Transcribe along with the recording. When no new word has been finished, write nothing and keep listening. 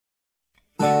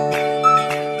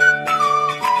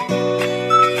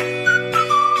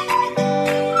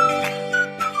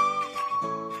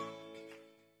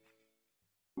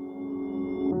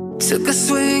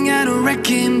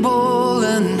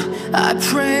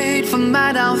prayed for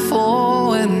my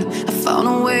downfall, and I found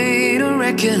a way to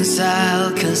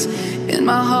reconcile. Cause in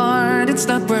my heart it's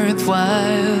not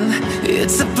worthwhile.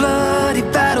 It's a bloody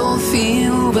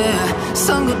battlefield where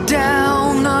some go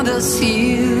down, others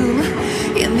heal.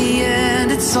 In the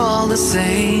end it's all the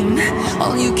same.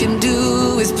 All you can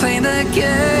do is play the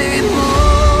game.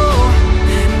 Oh,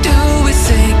 do we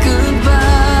say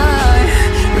goodbye?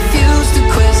 Refuse to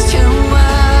question why.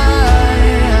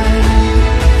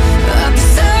 I've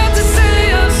decided to say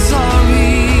I'm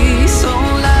sorry, so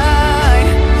lie.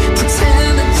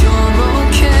 Pretend that you're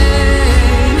okay.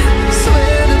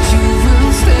 Swear that you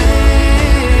will stay.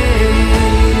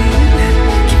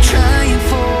 Keep trying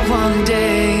for one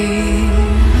day.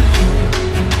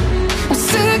 I'm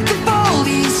sick of all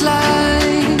these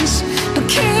lies. Don't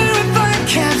care if I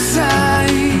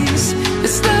capsize.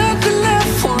 There's nothing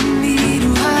left for me to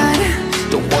hide.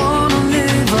 Don't wanna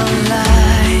live a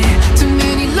lie. Too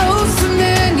many lows, too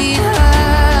many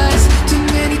highs. Too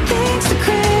many things to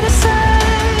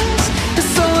criticize. And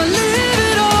so I leave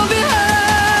it all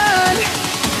behind.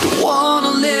 Don't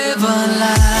wanna live a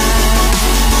lie.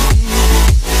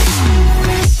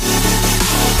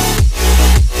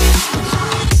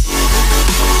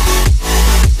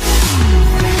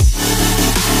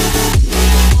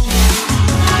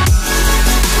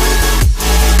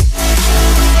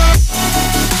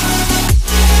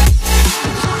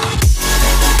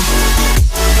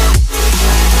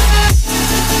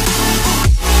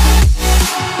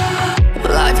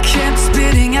 Life kept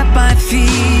spitting at my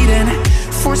feet and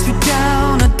forced me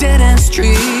down a dead-end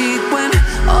street. When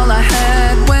all I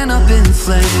had went up in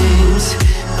flames,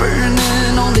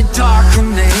 burning only dark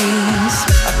remains.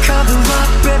 I cover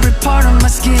up every part of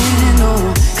my skin,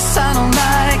 oh, cause I don't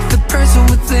like the person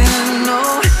within.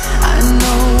 Oh, I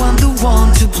know I'm the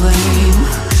one to blame.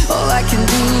 All I can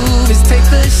do is take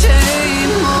the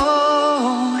shame.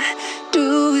 Oh,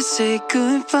 do we say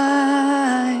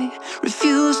goodbye?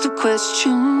 Refuse to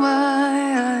question why.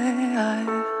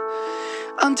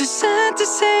 I'm too sad to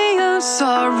say I'm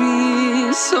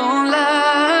sorry, so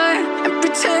lie and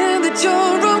pretend that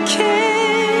you're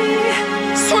okay.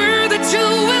 Swear that you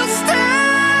will stay.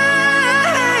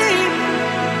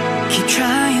 Keep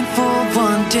trying for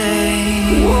one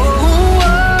day. Whoa,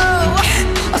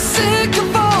 I'm sick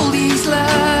of all these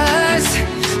lies.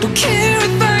 Don't care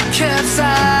if I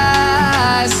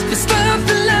capsize. There's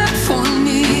nothing left for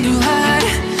me to hide.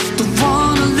 Don't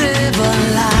wanna live a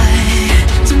lie.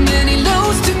 Too many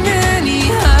lows, too many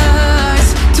highs.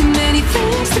 Too many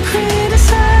things to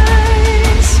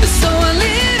criticize. So I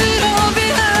leave it all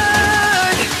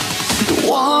behind. Don't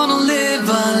wanna live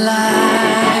a lie.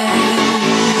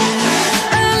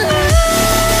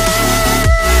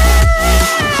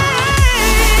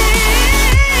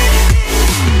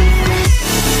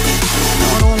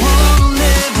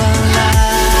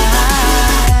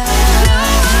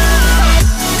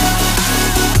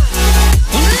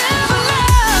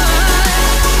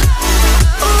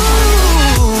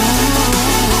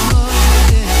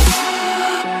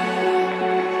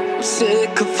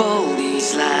 Sick of all these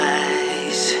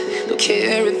lies. Don't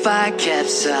care if I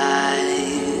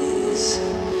capsize.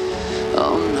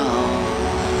 Oh no.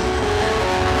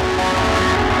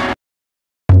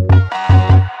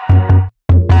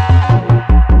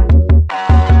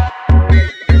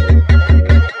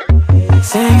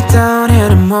 Take down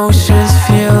and emotions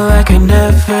feel like I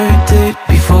never did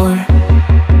before.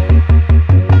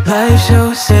 Live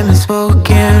shows and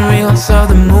unspoken reels of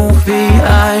the movie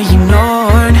I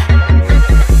ignored.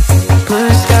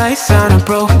 Blue skies on a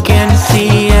broken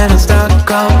sea and I'm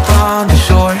stuck up on the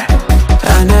shore.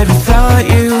 I never thought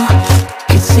you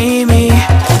could see me,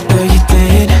 but you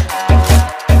did.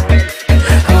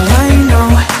 All I know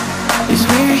is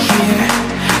we're here,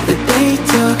 that they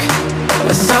took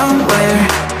us somewhere.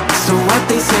 So what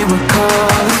they say we're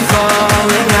called is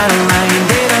falling out of line.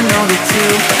 They don't know the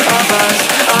two of us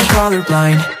are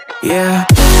colorblind, yeah.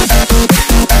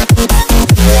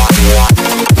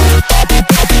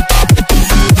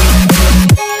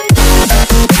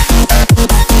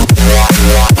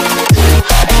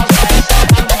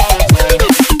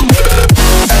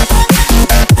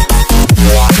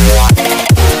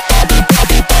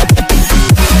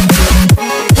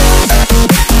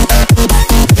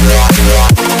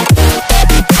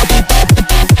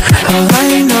 All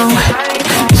I know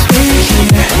is we're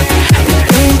here, that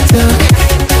they took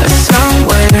us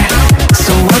somewhere.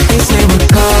 So what they say we're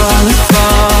calling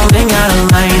falling out of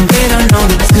line. They don't know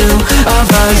the two of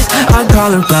us are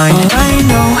colorblind. All I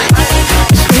know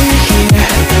is we're here,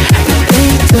 that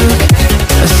they took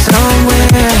us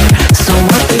somewhere. So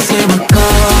what they say we're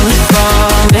calling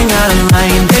falling out of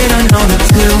line. They don't know the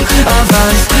two of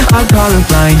us I'm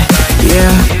colorblind,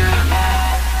 yeah.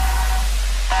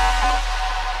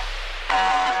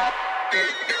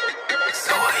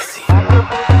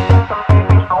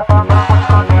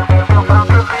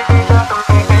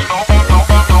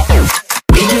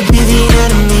 We could be the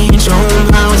enemy and show them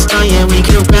how it's done. Yeah, we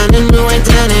could brand a new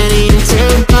identity and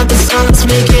tear apart the sun. Let's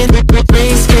make it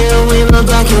grayscale. We love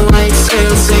black and white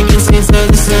scale. Singing saints that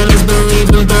the sailors believe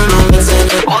in burn all that's in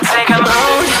it. We'll take them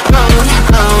out, out,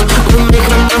 out. We'll make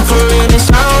them up for it and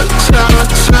shout, shout,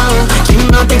 shout.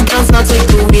 Keep out the guns, I'll take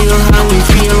the wheel. How we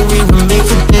feel, we were made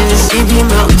for this. We be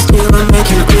mountains still, make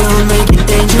it real, make it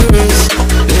dangerous.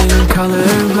 Been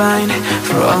colorblind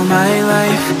for all my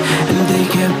life, and they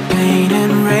kept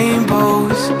painting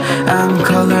rainbows. I'm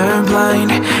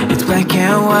colorblind, it's black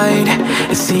and white.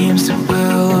 It seems it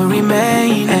will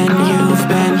remain. And you've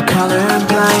been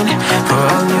colorblind for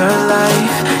all your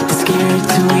life, scared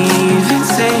to even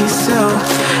say so.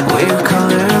 We're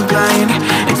colorblind,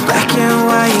 it's black and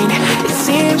white. It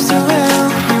seems it will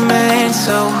remain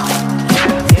so.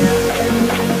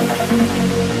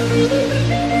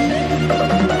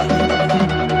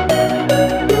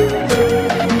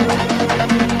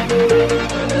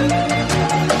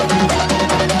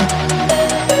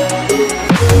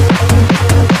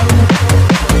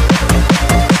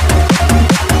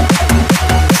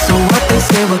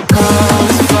 They were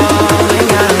cars falling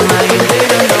out of line. They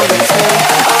don't know the two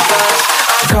of us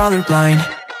are colorblind,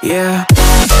 yeah.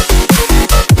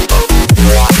 Colorblind.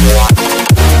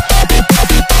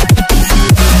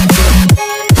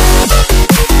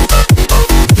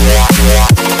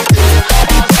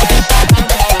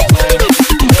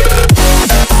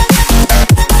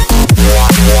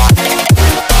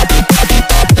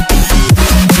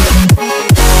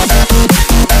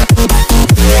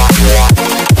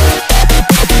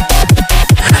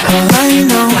 All I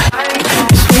know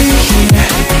is we're here,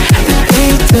 that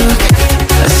they took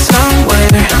us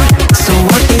somewhere. So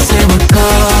what they say we're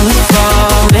calling,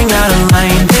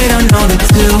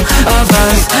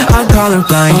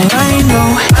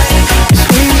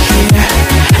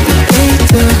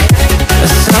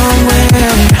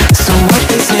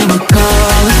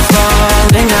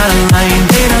 falling out of line.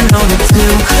 They don't know the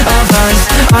two of us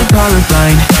are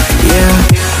colorblind, yeah.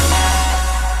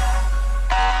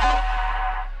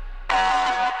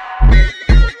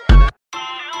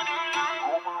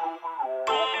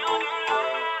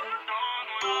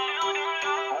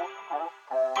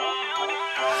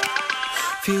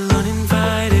 Feel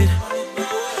uninvited.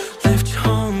 Left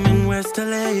home in West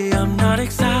LA. I'm not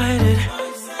excited.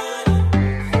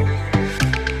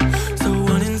 So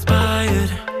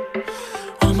uninspired.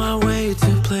 On my way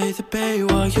to play the bay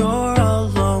while you're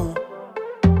alone.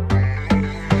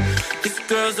 This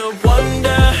girl's a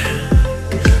wonder.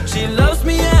 She loves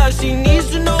me, yeah. She needs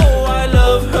to know I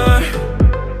love her.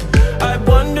 I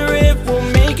wonder if we'll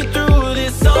make it through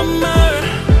this summer.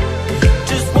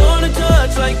 Just wanna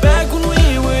touch like back when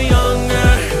we were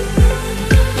younger.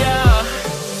 Yeah.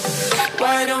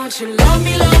 Why don't you love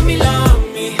me, love me, love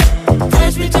me?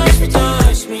 Touch me, touch me,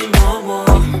 touch me no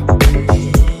more.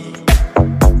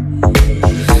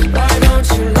 Why don't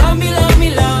you love me, love me,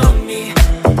 love me?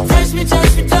 Touch me,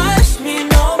 touch me, touch me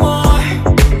no more.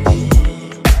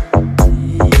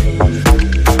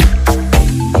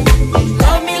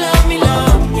 Love me, love me,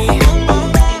 love me.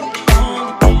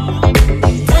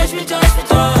 Touch me, touch me,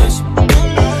 touch me.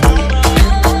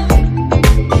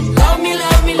 Love me,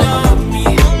 love me, love me.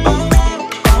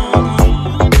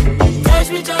 Touch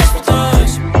me, touch me,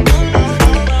 touch me.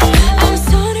 I'm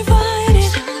so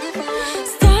divided,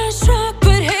 starstruck,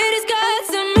 but hate has got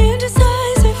some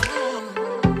indecisive.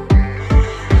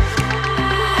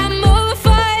 I'm over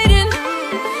fighting.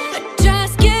 I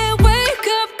just can't wake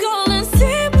up cold and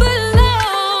sleep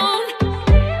alone.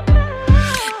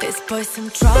 This boy's some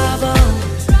trouble.